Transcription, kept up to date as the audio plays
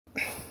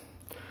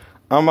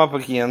I'm up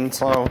again,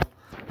 so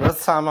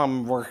this time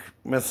I'm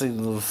missing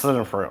the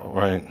Lisinapril,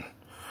 right?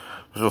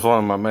 Which is one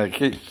of my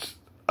medications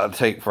I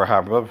take for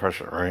high blood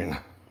pressure, right?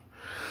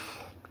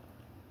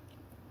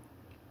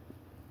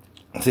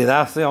 See,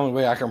 that's the only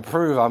way I can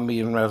prove I'm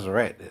being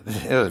resurrected.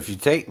 If you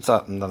take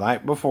something the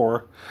night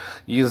before,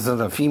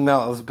 using a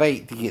female as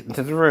bait to get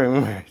into the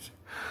room, right?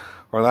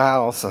 Or the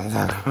house,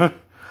 and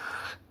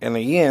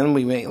again,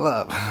 we make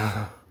love.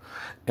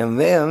 And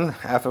then,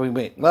 after we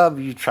make love,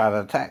 you try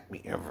to attack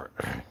me over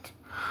it, right?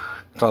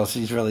 Because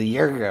she's really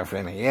your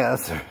girlfriend, I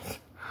guess.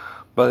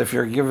 But if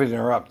you're giving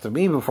her up to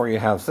me before you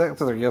have sex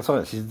with her, guess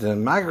what? She's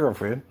then my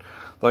girlfriend.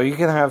 Though you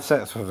can have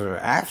sex with her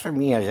after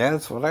me, I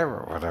guess,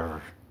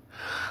 whatever.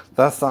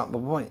 That's not the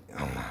point.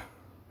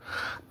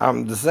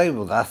 I'm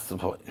disabled, that's the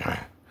point.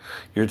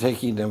 You're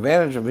taking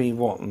advantage of me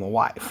wanting a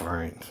wife,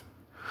 right?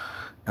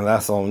 And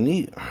that's on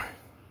you.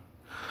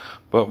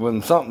 But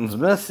when something's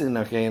missing,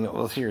 okay, and it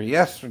was here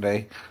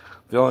yesterday,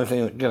 the only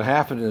thing that could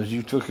happen is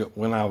you took it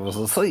when I was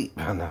asleep.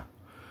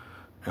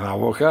 And I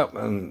woke up,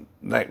 and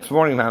next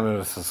morning I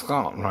noticed it's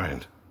gone,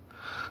 right?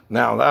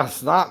 Now,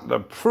 that's not to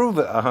prove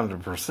it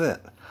 100%.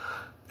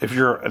 If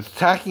you're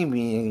attacking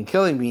me and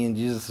killing me and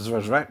Jesus is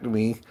resurrecting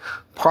me,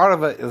 part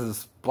of it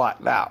is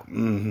blacked out.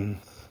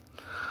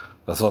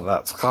 That's what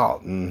that's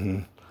called.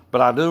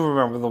 But I do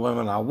remember the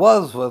women I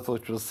was with,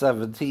 which was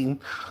 17,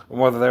 and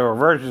whether they were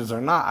virgins or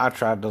not, I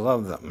tried to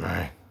love them,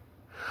 right?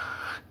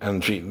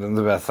 And treat them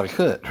the best I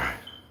could, right?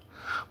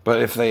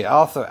 But if they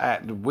also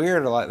acted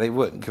weird or like they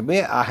wouldn't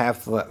commit, I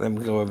have to let them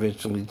go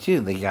eventually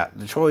too. They got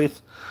the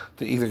choice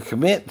to either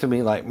commit to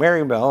me like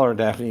Mary Bell or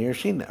Daphne or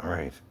Sheena,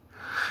 right?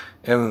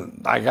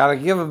 And I got to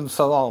give them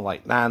so long,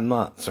 like 9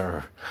 months,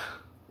 or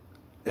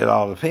it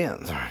all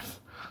depends, right?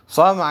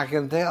 Some I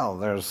can tell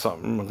there's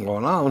something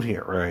going on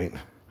here, right?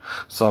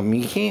 Some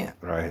you can't,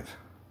 right?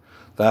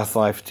 That's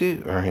life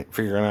too, right?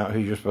 Figuring out who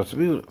you're supposed to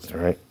be with,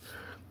 right?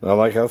 Now,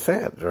 like I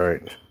said,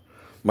 right?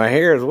 My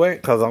hair is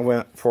wet because I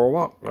went for a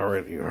walk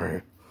already,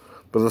 right?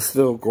 But it's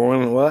still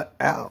going wet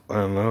out, I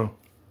don't know.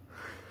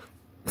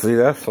 See,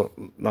 that's what,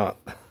 not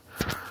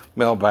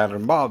male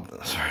pattern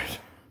baldness, right?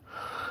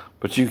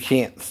 But you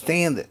can't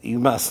stand it. You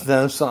must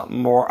know something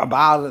more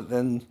about it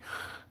than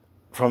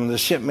from the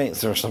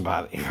shipmates or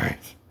somebody, right?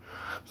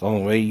 It's the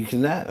only way you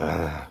can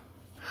know.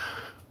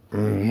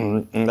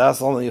 And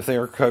that's only if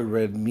they're code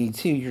red me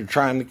too. You're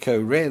trying to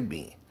code red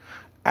me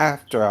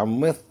after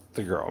I'm with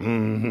the girl.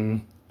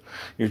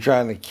 You're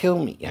trying to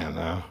kill me,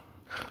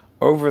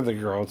 over the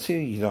girl too.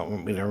 You don't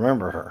want me to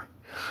remember her.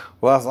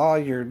 Well, that's all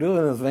you're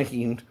doing is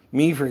making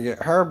me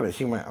forget her, but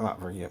she might not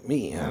forget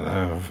me,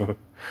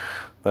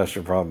 That's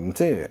your problem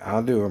too.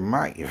 I'll do her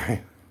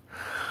right.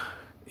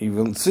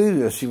 Even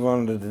Sue, if she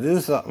wanted to do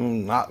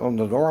something, knock on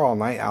the door all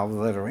night, I'll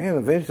let her in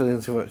eventually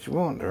and see what she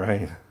wanted,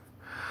 right?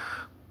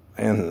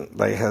 And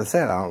like I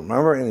said, I don't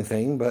remember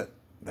anything, but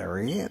there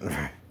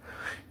again,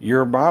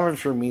 you're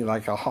monitoring me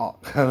like a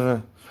hawk.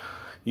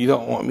 You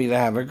don't want me to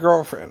have a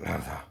girlfriend,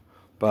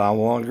 but I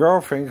want a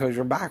girlfriend because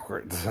you're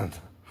backwards.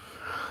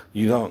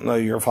 You don't know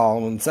you're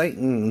following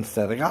Satan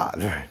instead of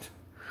God, right?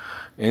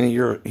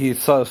 And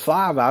he's so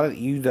sly about it,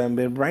 you done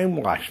been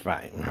brainwashed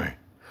by him, right?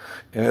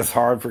 And it's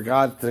hard for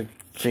God to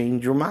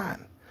change your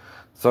mind.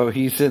 So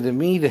he's sending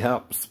me to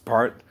help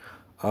part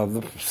of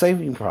the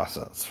saving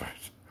process, right?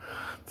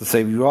 To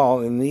save you all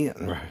in the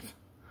end, right?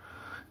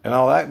 And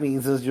all that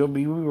means is you'll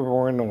be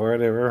reborn or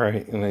whatever,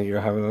 right? And then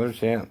you'll have another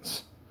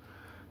chance.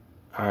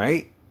 All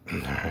right?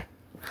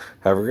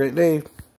 Have a great day.